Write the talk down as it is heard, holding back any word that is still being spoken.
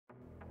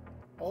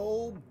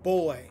Oh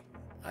boy,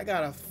 I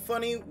got a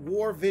funny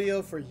war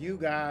video for you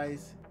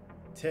guys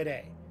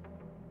today.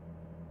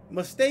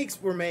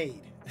 Mistakes were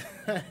made.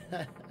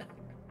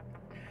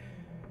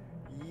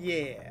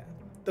 Yeah.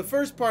 The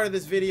first part of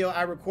this video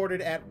I recorded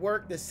at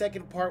work, the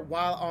second part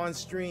while on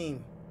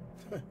stream.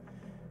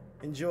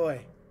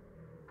 Enjoy.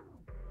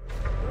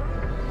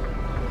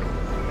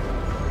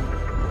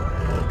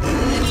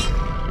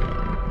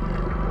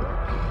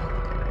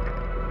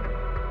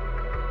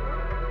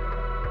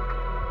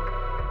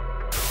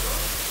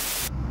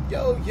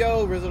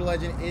 Yo,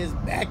 Rizzothelegend is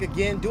back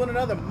again doing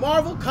another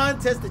Marvel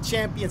Contest of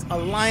Champions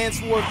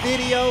Alliance War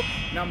video.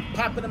 And I'm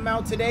popping them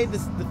out today.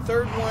 This is the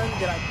third one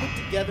that I put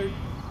together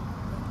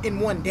in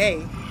one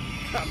day.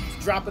 I'm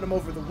dropping them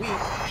over the week.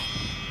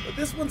 But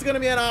this one's going to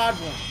be an odd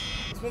one.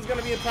 This one's going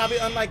to be probably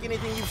unlike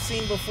anything you've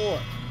seen before.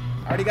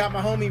 I already got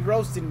my homie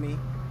roasting me.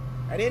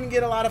 I didn't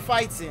get a lot of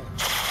fights in.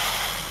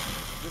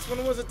 This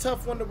one was a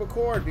tough one to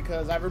record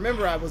because I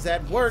remember I was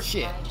at work.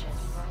 Shit.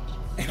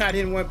 And I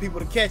didn't want people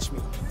to catch me.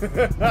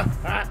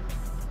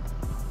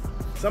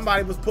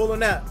 Somebody was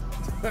pulling up.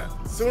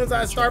 As soon as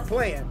I start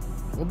playing.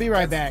 We'll be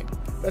right back.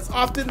 That's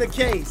often the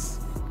case.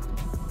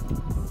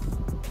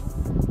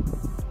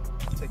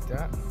 Take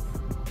that.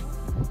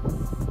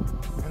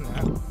 And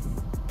that.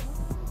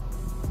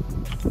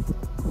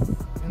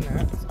 And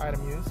that. It's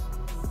item use.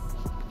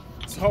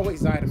 It's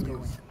always item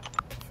use.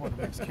 Before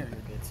the next carrier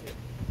gets here.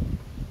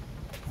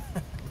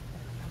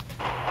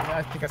 Yeah,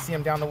 I think I see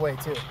him down the way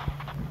too.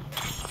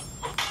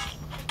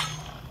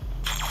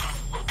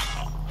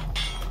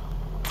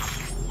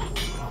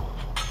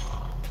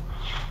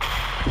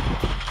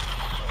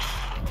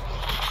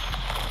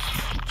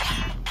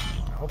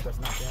 I hope that's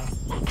not down.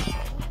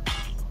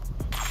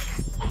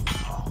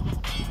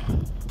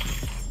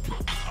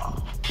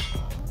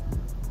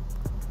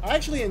 I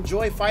actually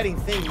enjoy fighting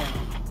Thing now.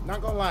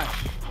 Not gonna lie.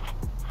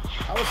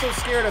 I was so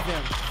scared of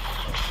him.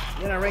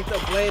 Then I ranked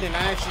up Blade and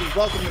I actually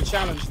welcome the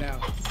challenge now.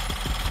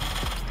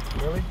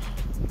 Really?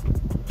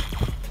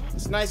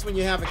 It's nice when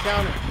you have a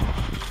counter.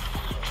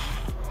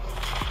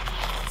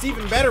 It's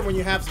even better when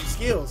you have some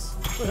skills.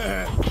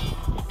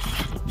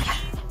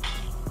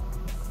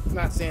 I'm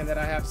not saying that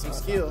I have some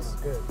skills.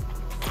 Good.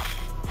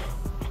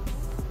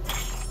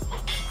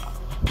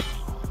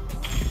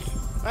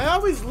 I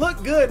always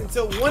look good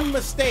until one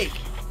mistake.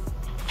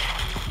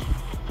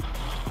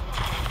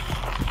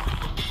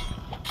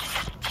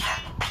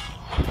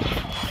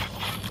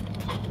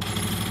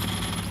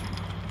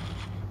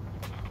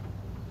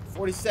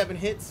 "47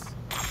 hits.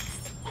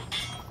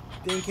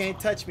 Thing can't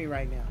touch me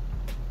right now."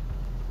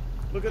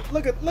 Look at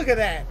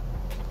that.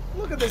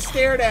 Look at the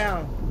stare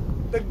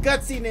down. The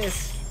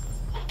gutsiness.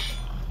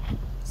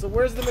 So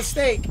where's the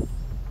mistake?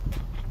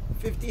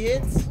 50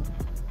 hits?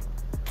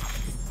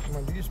 Come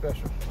on, do your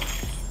special.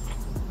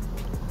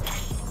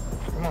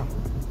 Come on.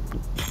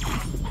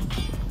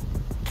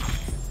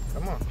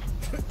 Come on.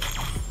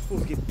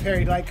 Fools get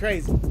parried like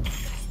crazy.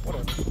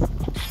 Whatever.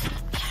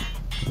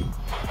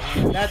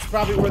 That's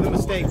probably where the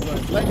mistake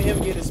was. Letting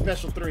him get his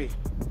special 3.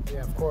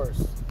 Yeah, of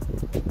course.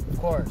 Of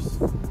course.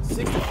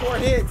 64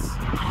 hits.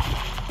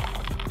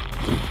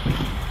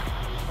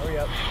 Hurry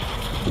up.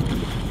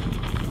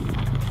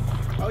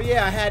 Oh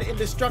yeah, I had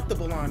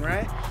indestructible on,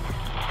 right?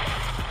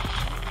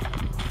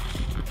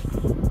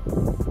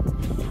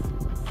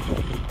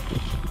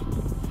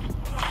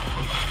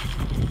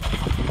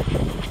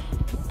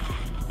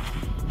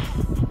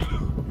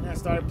 And I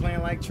started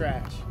playing like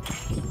trash.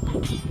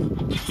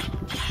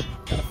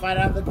 Gotta fight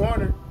out of the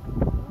corner.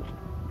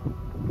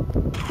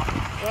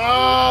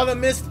 Oh, the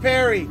missed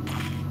parry.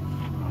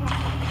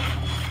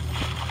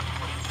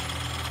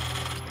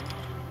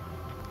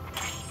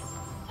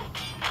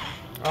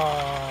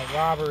 Oh,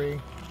 robbery.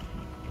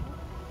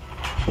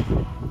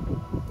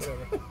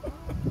 Whatever.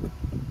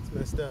 It's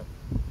messed up.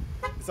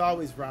 It's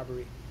always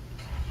robbery.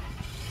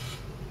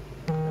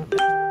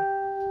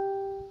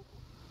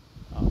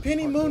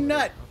 Penny Moon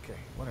Nut. Okay,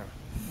 whatever.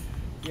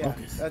 Yeah,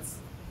 Focus. that's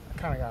I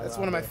kind of got it.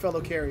 one of my fellow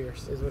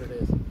carriers. Is what it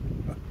is.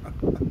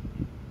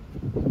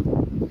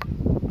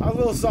 I was a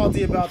little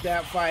salty about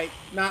that fight.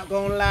 Not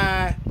gonna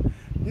lie.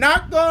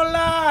 Not gonna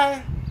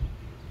lie.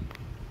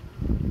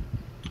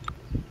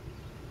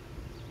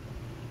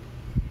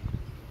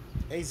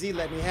 AZ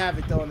let me have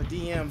it though in the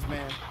DMs,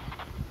 man.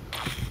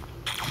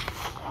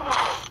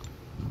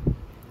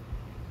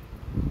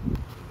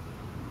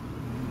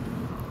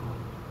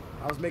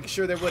 I was making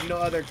sure there wasn't no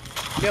other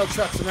mail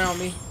trucks around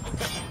me.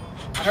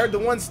 I heard the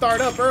one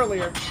start up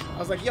earlier. I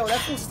was like, yo, that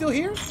fool's still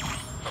here?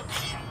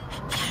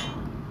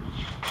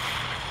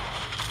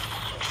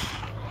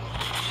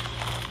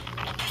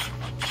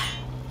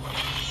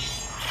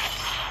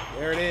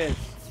 There it is.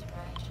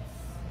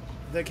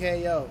 The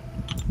KO.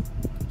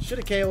 Should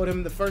have KO'd him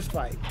in the first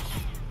fight.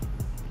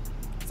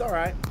 It's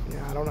alright.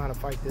 Yeah, I don't know how to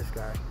fight this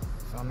guy,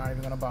 so I'm not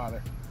even gonna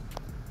bother.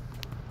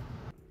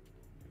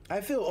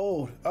 I feel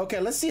old. Okay,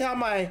 let's see how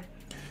my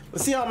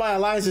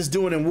alliance is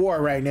doing in war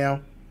right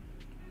now.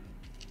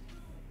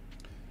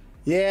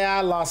 Yeah,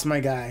 I lost my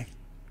guy.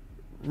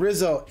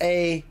 Rizzo,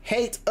 A,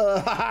 hate,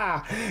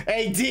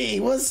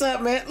 AD, what's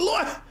up, man?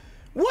 Lord,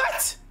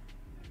 what?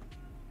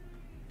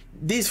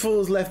 These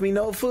fools left me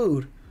no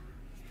food.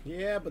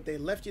 Yeah, but they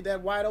left you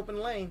that wide open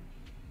lane.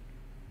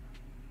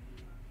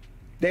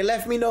 They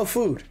left me no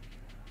food.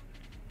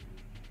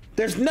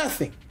 There's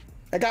nothing.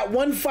 I got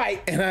one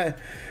fight and I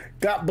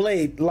got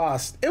Blade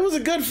lost. It was a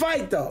good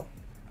fight though.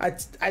 I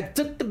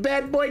took the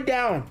bad boy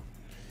down.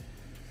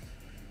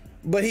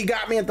 But he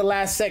got me at the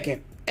last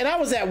second. And I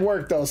was at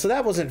work though, so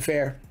that wasn't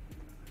fair.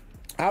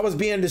 I was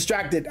being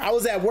distracted. I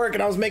was at work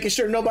and I was making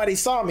sure nobody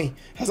saw me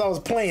as I was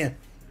playing.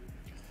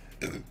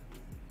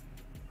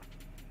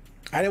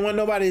 I didn't want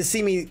nobody to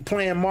see me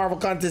playing Marvel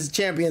Contest of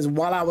Champions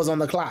while I was on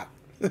the clock.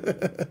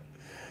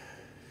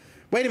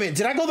 Wait a minute,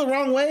 did I go the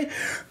wrong way?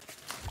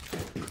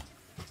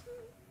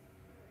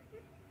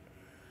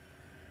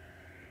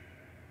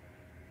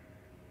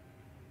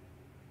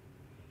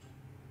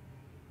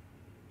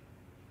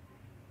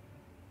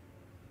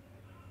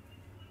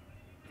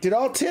 Did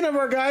all 10 of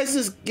our guys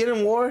just get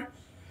in war?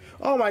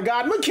 Oh my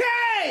God,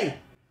 McKay!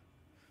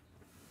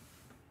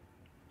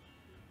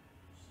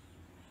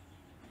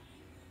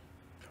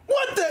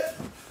 What the?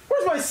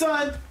 Where's my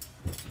son?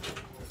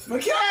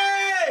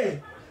 McKay!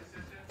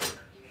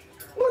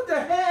 What the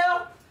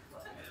hell?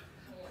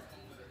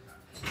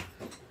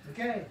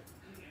 McKay,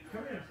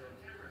 come here.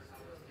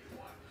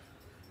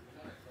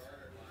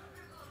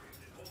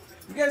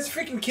 You guys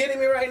freaking kidding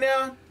me right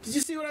now? Did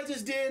you see what I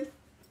just did?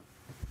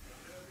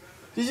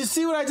 Did you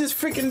see what I just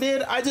freaking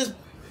did?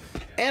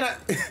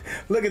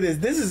 Look at this.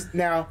 This is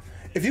now,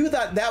 if you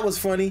thought that was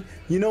funny,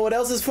 you know what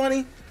else is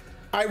funny?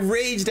 I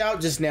raged out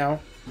just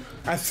now.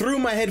 I threw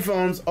my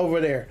headphones over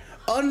there,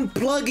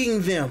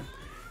 unplugging them,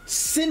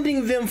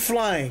 sending them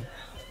flying.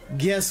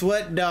 Guess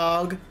what,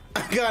 dog?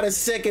 I got a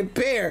second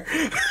pair.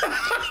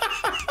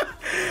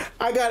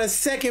 I got a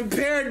second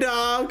pair,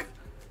 dog.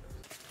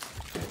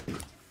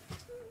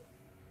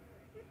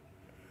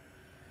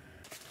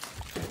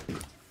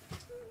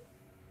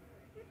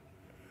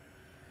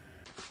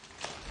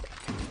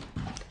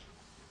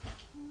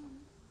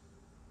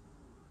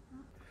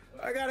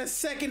 I got a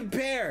second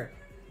pair.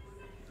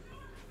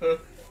 Huh?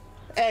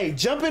 Hey,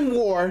 jump in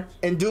war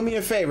and do me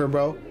a favor,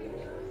 bro.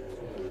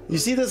 You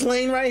see this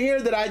lane right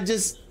here that I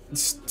just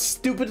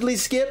stupidly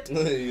skipped?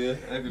 Yeah.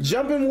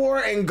 Jump in war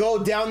and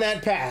go down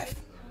that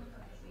path.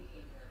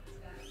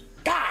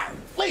 God,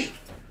 wait.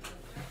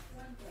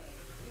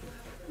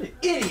 An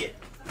idiot.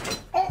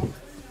 Oh.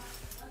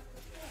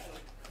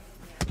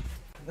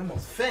 I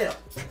almost failed.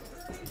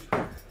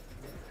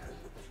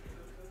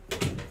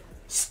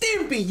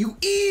 Stimpy, you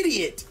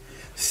idiot.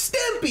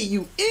 Stimpy,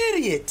 you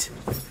idiot.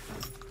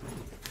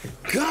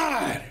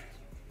 God.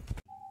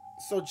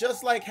 So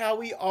just like how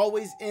we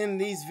always end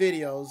these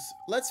videos,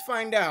 let's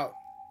find out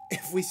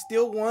if we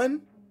still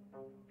won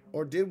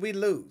or did we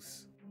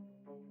lose.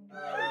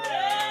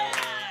 Yeah.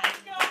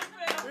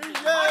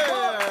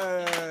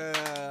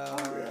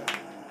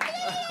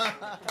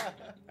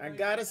 I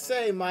gotta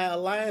say, my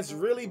alliance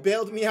really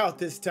bailed me out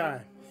this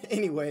time.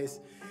 Anyways,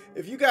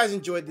 if you guys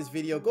enjoyed this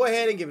video, go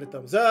ahead and give it a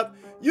thumbs up.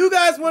 You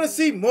guys want to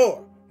see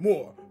more,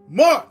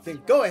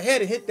 then go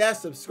ahead and hit that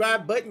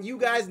subscribe button. You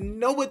guys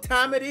know what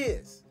time it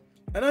is.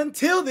 And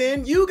until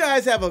then, you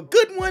guys have a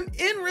good one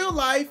in real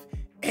life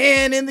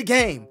and in the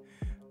game.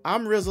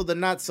 I'm Rizzo, the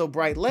not so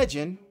bright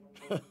legend.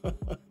 I'll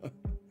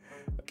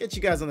catch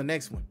you guys on the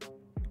next one.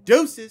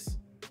 Deuces.